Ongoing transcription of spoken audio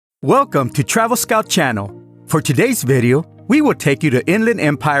Welcome to TravelScout channel. For today's video, we will take you to Inland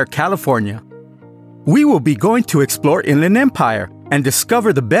Empire, California. We will be going to explore Inland Empire and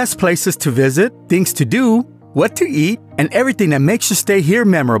discover the best places to visit, things to do, what to eat, and everything that makes your stay here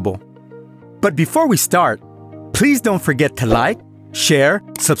memorable. But before we start, please don't forget to like, share,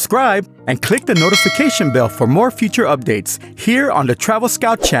 subscribe, and click the notification bell for more future updates here on the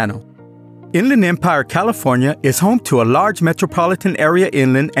TravelScout channel. Inland Empire, California is home to a large metropolitan area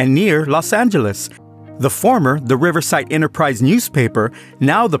inland and near Los Angeles. The former, the Riverside Enterprise newspaper,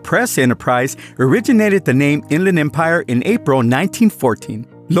 now the Press Enterprise, originated the name Inland Empire in April 1914.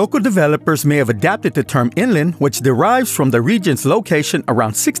 Local developers may have adapted the term inland, which derives from the region's location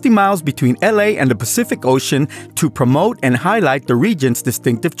around 60 miles between LA and the Pacific Ocean, to promote and highlight the region's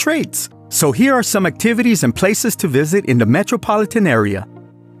distinctive traits. So here are some activities and places to visit in the metropolitan area.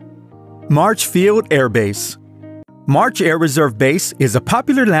 March Field Air Base. March Air Reserve Base is a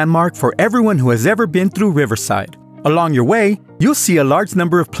popular landmark for everyone who has ever been through Riverside. Along your way, you'll see a large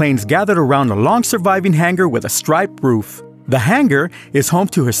number of planes gathered around a long surviving hangar with a striped roof. The hangar is home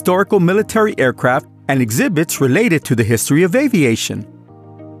to historical military aircraft and exhibits related to the history of aviation.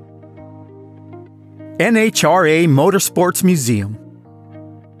 NHRA Motorsports Museum.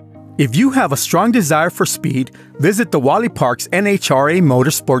 If you have a strong desire for speed, visit the Wally Park's NHRA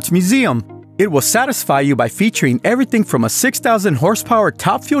Motorsports Museum. It will satisfy you by featuring everything from a 6,000 horsepower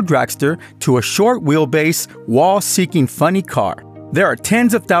top-fuel dragster to a short wheelbase, wall-seeking funny car. There are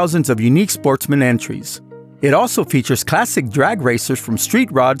tens of thousands of unique sportsman entries. It also features classic drag racers from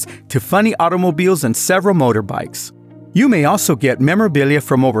street rods to funny automobiles and several motorbikes. You may also get memorabilia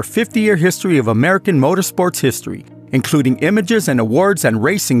from over 50-year history of American motorsports history, including images and awards and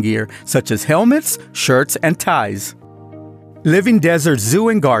racing gear such as helmets, shirts, and ties. Living Desert Zoo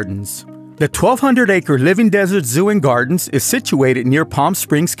and Gardens. The 1,200-acre Living Desert Zoo and Gardens is situated near Palm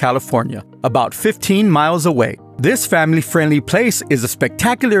Springs, California, about 15 miles away. This family-friendly place is a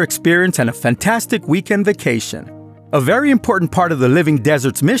spectacular experience and a fantastic weekend vacation. A very important part of the Living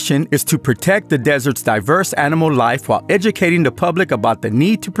Desert's mission is to protect the desert's diverse animal life while educating the public about the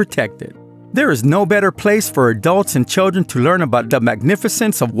need to protect it. There is no better place for adults and children to learn about the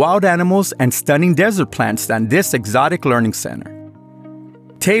magnificence of wild animals and stunning desert plants than this exotic learning center.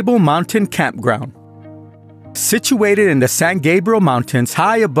 Table Mountain Campground. Situated in the San Gabriel Mountains,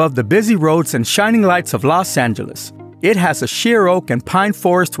 high above the busy roads and shining lights of Los Angeles, it has a sheer oak and pine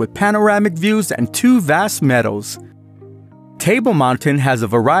forest with panoramic views and two vast meadows. Table Mountain has a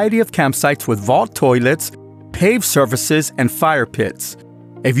variety of campsites with vault toilets, paved surfaces, and fire pits.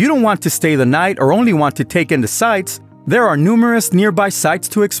 If you don't want to stay the night or only want to take in the sights, there are numerous nearby sites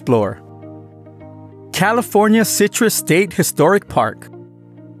to explore. California Citrus State Historic Park.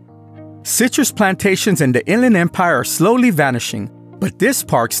 Citrus plantations in the Inland Empire are slowly vanishing, but this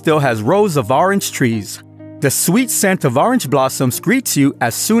park still has rows of orange trees. The sweet scent of orange blossoms greets you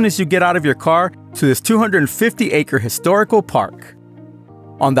as soon as you get out of your car to this 250-acre historical park.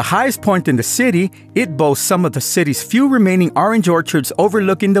 On the highest point in the city, it boasts some of the city's few remaining orange orchards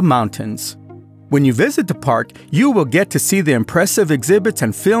overlooking the mountains. When you visit the park, you will get to see the impressive exhibits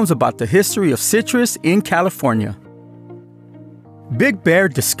and films about the history of citrus in California. Big Bear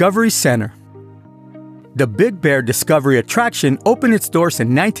Discovery Center. The Big Bear Discovery attraction opened its doors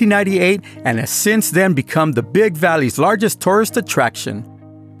in 1998 and has since then become the Big Valley's largest tourist attraction.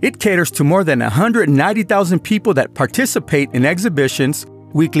 It caters to more than 190,000 people that participate in exhibitions,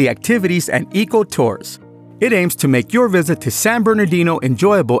 weekly activities, and eco-tours. It aims to make your visit to San Bernardino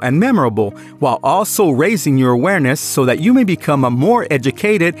enjoyable and memorable, while also raising your awareness so that you may become a more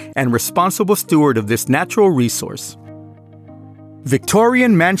educated and responsible steward of this natural resource.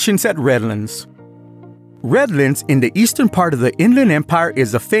 Victorian Mansions at Redlands. Redlands, in the eastern part of the Inland Empire,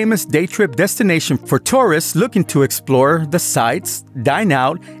 is a famous day trip destination for tourists looking to explore the sights, dine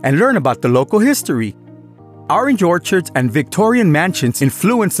out, and learn about the local history. Orange orchards and Victorian mansions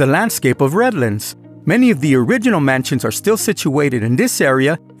influence the landscape of Redlands. Many of the original mansions are still situated in this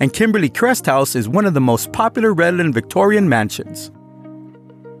area, and Kimberly Crest House is one of the most popular Redland Victorian mansions.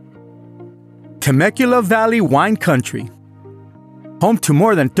 Temecula Valley Wine Country. Home to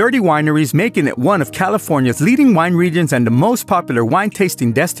more than 30 wineries, making it one of California's leading wine regions and the most popular wine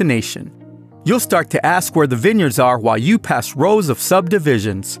tasting destination. You'll start to ask where the vineyards are while you pass rows of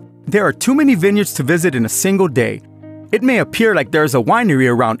subdivisions. There are too many vineyards to visit in a single day. It may appear like there's a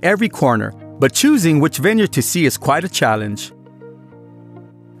winery around every corner, but choosing which vineyard to see is quite a challenge.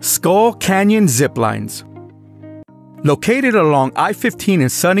 Skull Canyon Ziplines. Located along I-15 in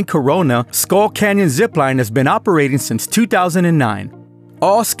sunny Corona, Skull Canyon Zipline has been operating since 2009.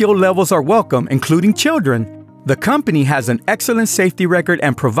 All skill levels are welcome, including children. The company has an excellent safety record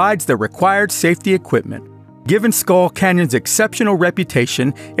and provides the required safety equipment. Given Skull Canyon's exceptional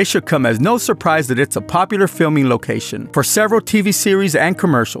reputation, it should come as no surprise that it's a popular filming location for several TV series and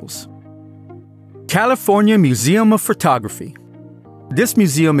commercials. California Museum of Photography. This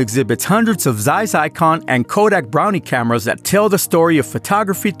museum exhibits hundreds of Zeiss Icon and Kodak Brownie cameras that tell the story of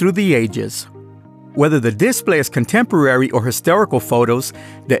photography through the ages. Whether the display is contemporary or historical photos,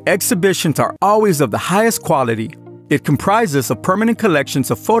 the exhibitions are always of the highest quality. It comprises of permanent collections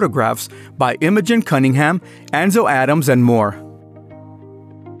of photographs by Imogen Cunningham, Ansel Adams, and more.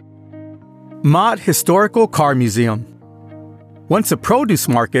 Mott Historical Car Museum. Once a produce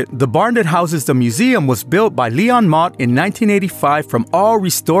market, the barn that houses the museum was built by Leon Mott in 1985 from all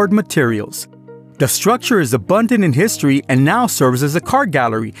restored materials. The structure is abundant in history and now serves as a car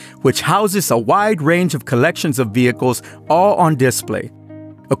gallery, which houses a wide range of collections of vehicles, all on display.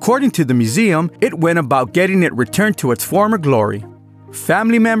 According to the museum, it went about getting it returned to its former glory.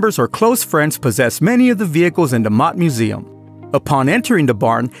 Family members or close friends possess many of the vehicles in the Mott Museum. Upon entering the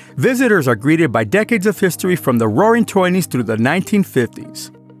barn, visitors are greeted by decades of history from the Roaring '20s through the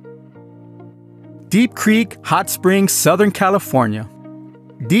 1950s. Deep Creek Hot Springs, Southern California.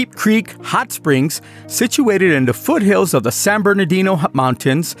 Deep Creek Hot Springs, situated in the foothills of the San Bernardino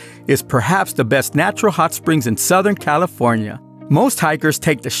Mountains, is perhaps the best natural hot springs in Southern California. Most hikers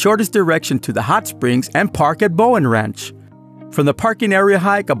take the shortest direction to the hot springs and park at Bowen Ranch. From the parking area,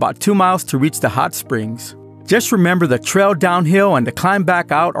 hike about 2 miles to reach the hot springs. Just remember the trail downhill and the climb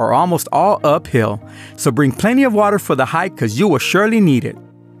back out are almost all uphill, so bring plenty of water for the hike because you will surely need it.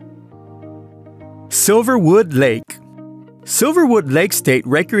 Silverwood Lake. Silverwood Lake State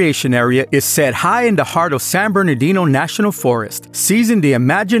Recreation Area is set high in the heart of San Bernardino National Forest, seizing the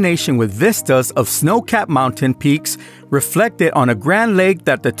imagination with vistas of snow-capped mountain peaks reflected on a grand lake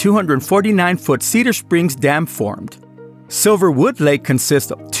that the 249-foot Cedar Springs Dam formed. Silverwood Lake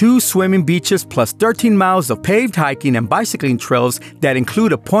consists of 2 swimming beaches plus 13 miles of paved hiking and bicycling trails that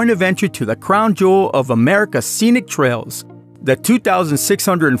include a point of entry to the crown jewel of America's scenic trails, the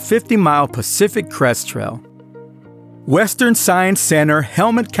 2,650-mile Pacific Crest Trail. Western Science Center,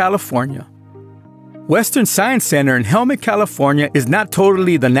 Helmet, California. Western Science Center in Helmet, California is not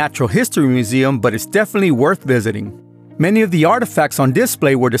totally the natural history museum, but it's definitely worth visiting. Many of the artifacts on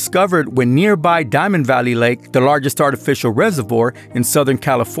display were discovered when nearby Diamond Valley Lake, the largest artificial reservoir in Southern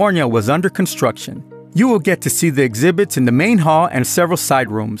California, was under construction. You will get to see the exhibits in the main hall and several side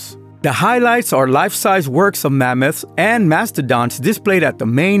rooms. The highlights are life-size works of mammoths and mastodons displayed at the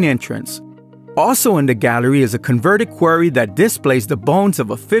main entrance. Also in the gallery is a converted quarry that displays the bones of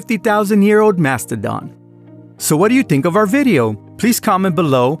a 50,000-year-old mastodon. So what do you think of our video? Please comment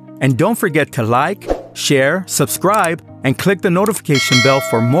below, and don't forget to like, share, subscribe, and click the notification bell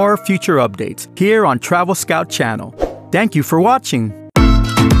for more future updates here on TravelScout channel. Thank you for watching.